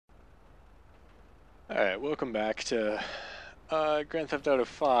Alright, welcome back to Grand Theft Auto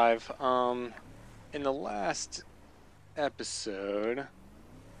 5. In the last episode,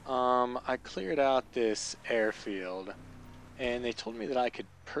 I cleared out this airfield, and they told me that I could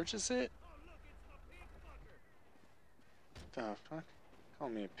purchase it. The fuck? Call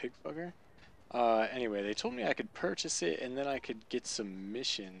me a pig fucker? Anyway, they told me I could purchase it, and then I could get some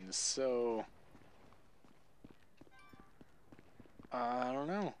missions, so... I don't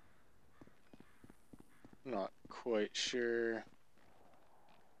know. I'm not quite sure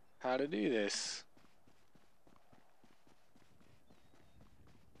how to do this.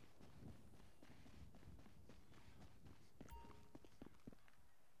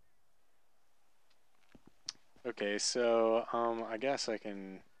 Okay, so I guess I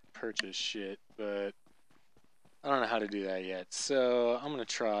can purchase shit, but I don't know how to do that yet. So I'm gonna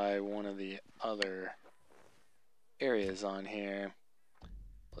try one of the other areas on here.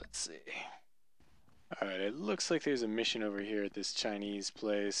 Let's see. Alright, it looks like there's a mission over here at this Chinese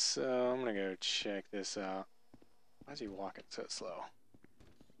place, so I'm gonna go check this out. Why is he walking so slow?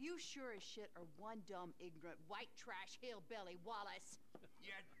 You sure as shit are one dumb, ignorant, white trash hillbilly, Wallace.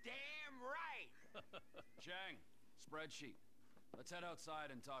 You're damn right! Chang, spreadsheet. Let's head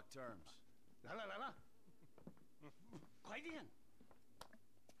outside and talk terms. 来了，快点！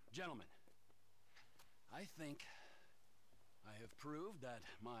 Gentlemen, I think I have proved that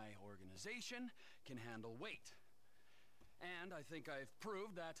my organization can handle weight. And I think I've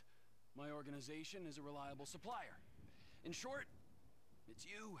proved that my organization is a reliable supplier. In short, it's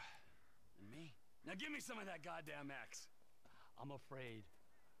you and me. Now give me some of that goddamn X. I'm afraid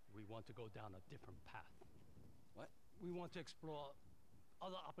we want to go down a different path. What? We want to explore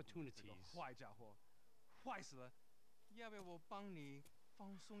other opportunities. 坏家伙，坏死了！要不要我帮你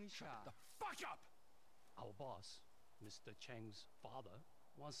放松一下 Shut the fuck up! Our boss, Mr. Cheng's father,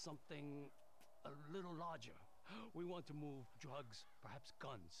 wants something a little larger. We want to move drugs, perhaps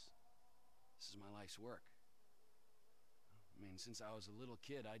guns. This is my life's work. I mean, since I was a little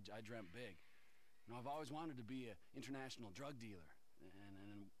kid, I dreamt big. You know, I've always wanted to be an international drug dealer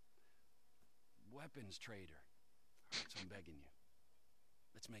and a weapons trader. All right, so I'm begging you.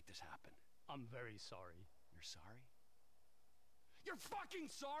 Let's make this happen. I'm very sorry. You're sorry? You're fucking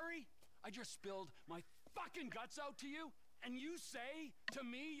sorry? I just spilled my fucking guts out to you, and you say to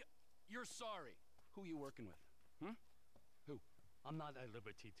me you're sorry. Who are you working with? Hmm? Who? I'm not at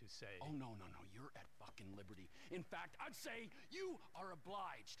liberty to say. Oh, no, you're at fucking liberty. In fact, I'd say you are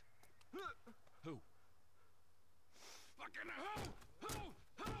obliged. Who? Fucking who?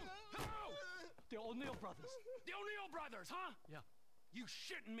 The O'Neill brothers. The O'Neill brothers, huh? Yeah. You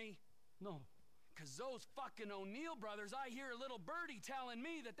shitting me? No. Cause those fucking O'Neill brothers, I hear a little birdie telling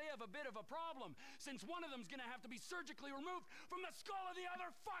me that they have a bit of a problem, since one of them's gonna have to be surgically removed from the skull of the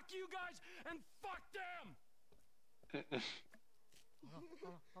other. Fuck you guys, and fuck them!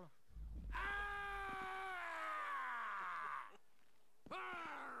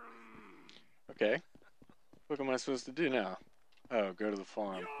 Okay. What am I supposed to do now? Oh, go to the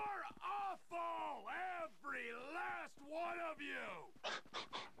farm. You're awful! Every last one of you!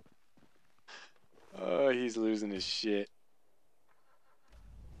 Oh, he's losing his shit.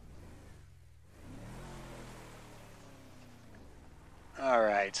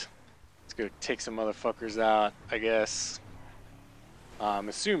 Alright. Let's go take some motherfuckers out, I guess. I'm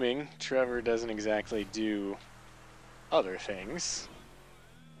assuming Trevor doesn't exactly do other things.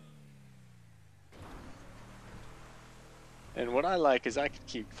 And what I like is I could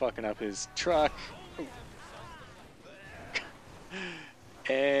keep fucking up his truck.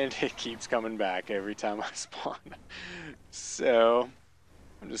 And it keeps coming back every time I spawn. So,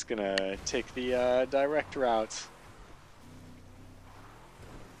 I'm just gonna take the direct route.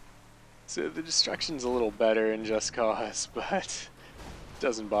 So the destruction's a little better in Just Cause, but it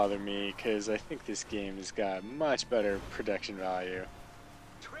doesn't bother me because I think this game has got much better production value.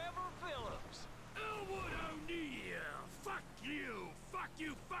 Trevor Phillips! Elwood O'Neill! Fuck you! Fuck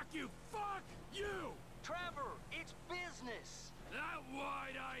you! Fuck you! Fuck you! Trevor, it's business! That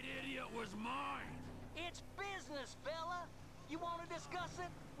wide-eyed idiot was mine! It's business, fella! You want to discuss it?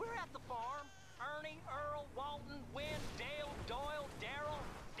 We're at the farm. Ernie, Earl, Walton, Wynn, Dale, Doyle, Darrell,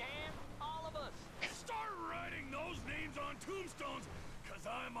 Dan, all of us. Start writing those names on tombstones, cause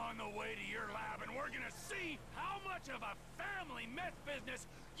I'm on the way to your lab and we're gonna see how much of a family meth business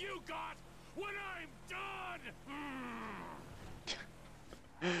you got when I'm done!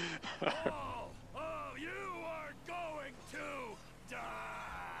 Oh, you are going to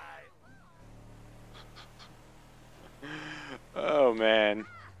die! Oh man.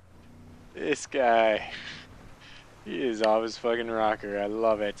 This guy. He is off his fucking rocker. I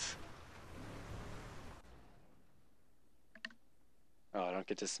love it. Oh, I don't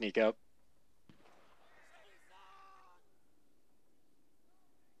get to sneak up.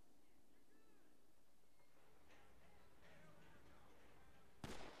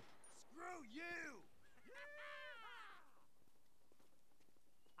 Screw you!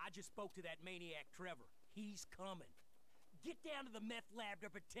 I just spoke to that maniac Trevor. He's coming. Get down to the meth lab to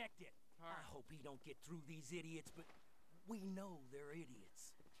protect it. I hope he don't get through these idiots, but we know they're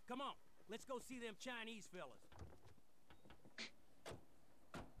idiots. Come on, let's go see them Chinese fellas.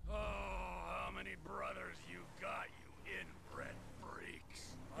 Oh, how many brothers you got, you inbred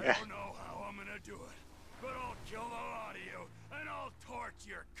freaks? I Yeah. don't know how I'm gonna do it, but I'll kill the lot of you, and I'll torch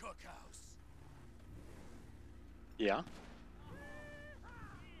your cookhouse. Yeah.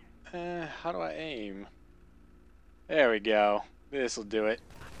 How do I aim? There we go. This'll do it.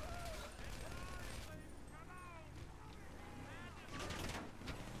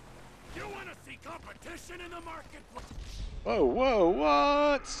 You wanna see competition in the marketplace? Whoa, whoa,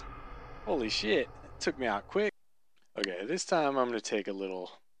 what? Holy shit. That took me out quick. Okay, this time I'm gonna take a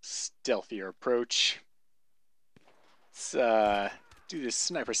little stealthier approach. Let's do this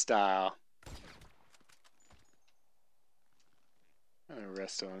sniper style.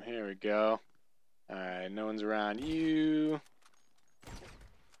 Rest on. Here we go. Alright, no one's around you.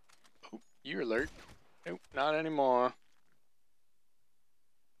 Oh, you're alert. Nope, not anymore.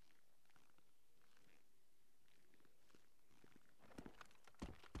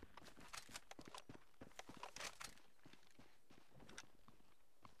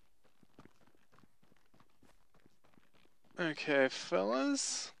 Okay,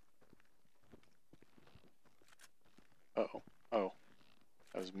 fellas. Uh-oh. Oh.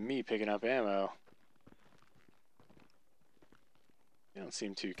 That was me picking up ammo. You don't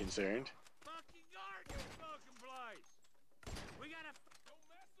seem too concerned. Fucking guard this fucking place! We gotta... Don't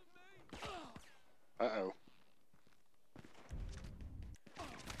mess with me! Uh-oh.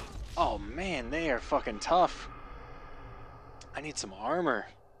 Oh man, they are fucking tough. I need some armor.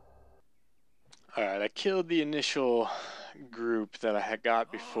 Alright, I killed the initial group that I had got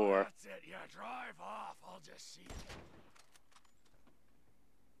Oh, before. that's it. Yeah, drive off. I'll just see you.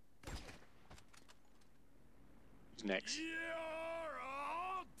 Who's next? You're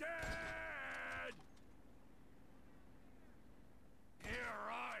all dead! Here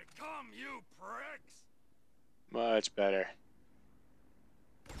I come, you pricks! Much better.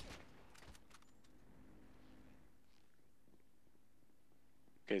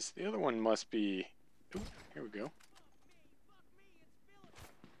 Okay, so the other one must be... Ooh, here we go.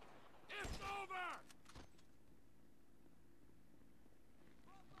 It's over!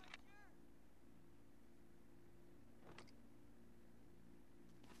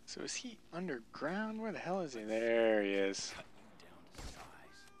 So is he underground? Where the hell is he? There he is. Cut you down to size.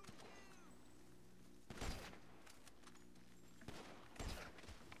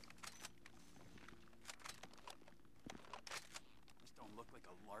 This don't look like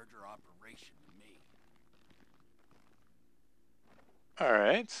a larger operation to me.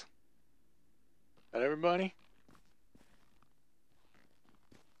 Alright. That everybody?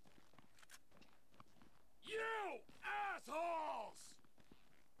 You assholes!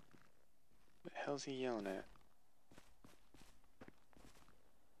 What the hell's he yelling at?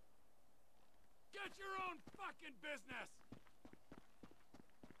 Get your own fucking business!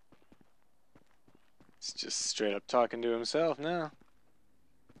 He's just straight up talking to himself now.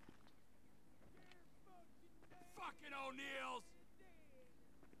 Fucking O'Neills!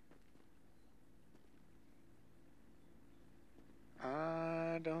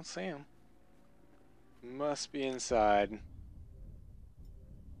 I don't see him. Must be inside.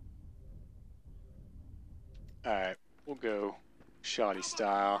 Alright, we'll go shoddy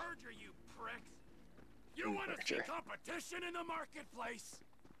style. Merger, you pricks! You want to see Merger. competition in the marketplace?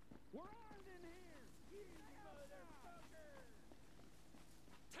 We're armed in here!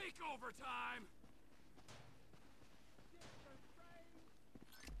 Take over time!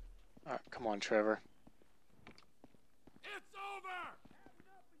 Alright, come on, Trevor. It's over!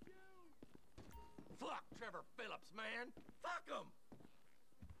 Fuck Trevor Phillips, man! Fuck him!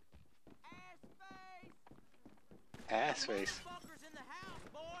 Ass face. Fuckers in the house,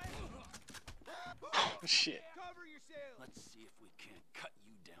 boy! Oh, shit. Cover yourself! Let's see if we can't cut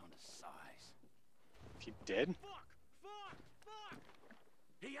you down to size. Is he dead? Fuck! Fuck! Fuck!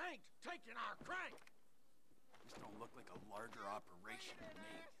 He ain't taking our crank! This don't look like a larger operation to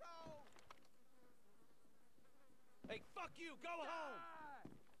me. Hey, fuck you! Go home!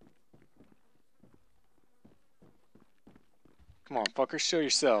 Come on, fuckers, show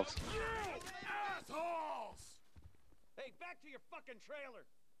yourselves. You assholes! Hey, back to your fucking trailer!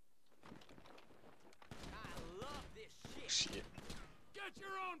 I love this shit! Shit. Get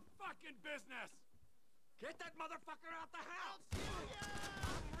your own fucking business! Get that motherfucker out the house!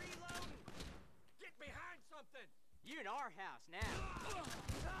 I'm reloading! Get behind something! You in our house now.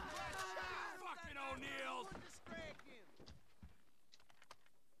 Fucking O'Neills!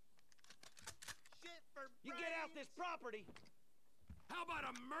 You get out this property. How about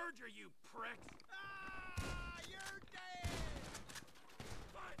a merger, you pricks?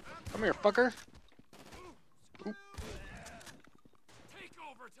 Come here, fucker. Oop. Take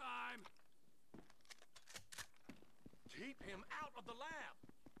over time! Keep him out of the lab!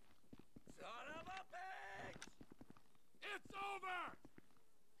 Son of a bitch! It's over!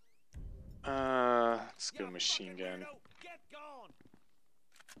 Let's go machine gun. Get gone.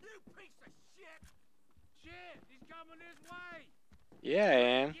 You piece of shit! Shit, he's coming this way! Yeah, I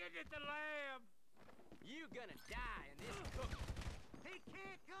am. Get at the lab! You gonna die in this cookie. He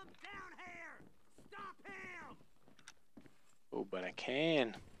can't come down here. Stop him. Oh, but I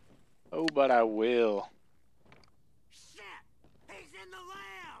can. Oh, but I will. Shit! He's in the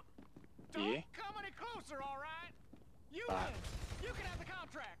lab. Yeah. Come any closer, all right? You Bye. win. You can have the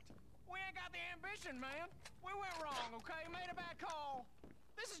contract. We ain't got the ambition, man. We went wrong, okay? Made a bad call.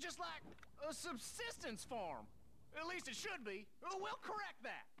 This is just like a subsistence farm. At least it should be. We'll correct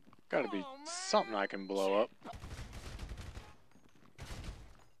that. Gotta Come be on, man. something I can blow up.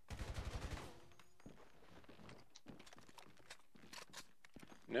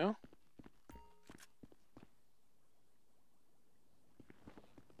 No?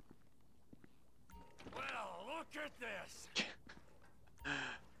 Well, look at this!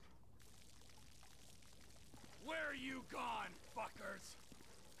 Where you gone, fuckers?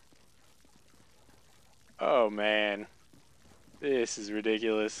 Oh, man. This is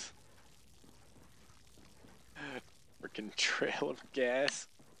ridiculous. Freaking trail of gas.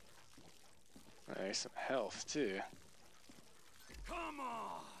 There's some health, too. Come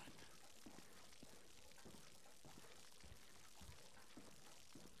on!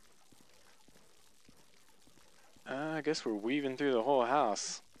 I guess we're weaving through the whole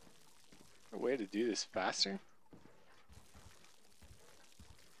house. Is there a way to do this faster?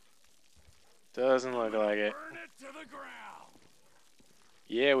 Doesn't look like it. Burn it to the ground!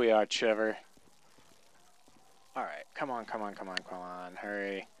 Yeah, we are, Trevor. Alright, come on, come on, come on, come on.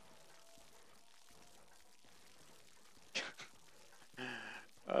 Hurry.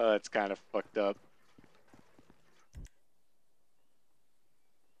 Oh, it's kind of fucked up.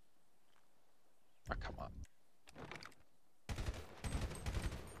 Oh, come on.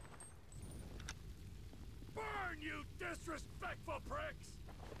 Burn, you disrespectful pricks!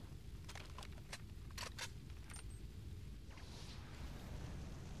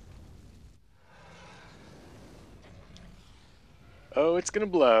 Oh, it's gonna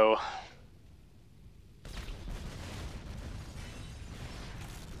blow.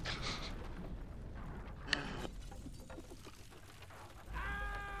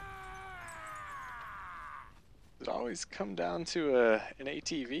 Does it always come down to an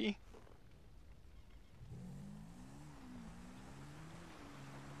ATV?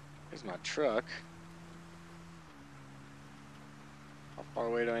 Here's my truck. How far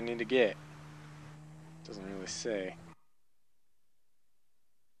away do I need to get? Doesn't really say.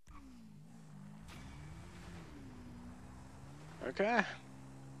 Okay.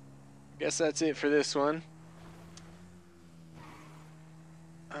 Guess that's it for this one.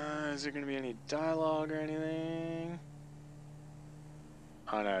 Is there going to be any dialogue or anything?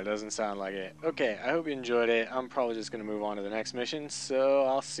 Oh no, it doesn't sound like it. Okay, I hope you enjoyed it. I'm probably just going to move on to the next mission, so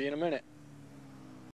I'll see you in a minute.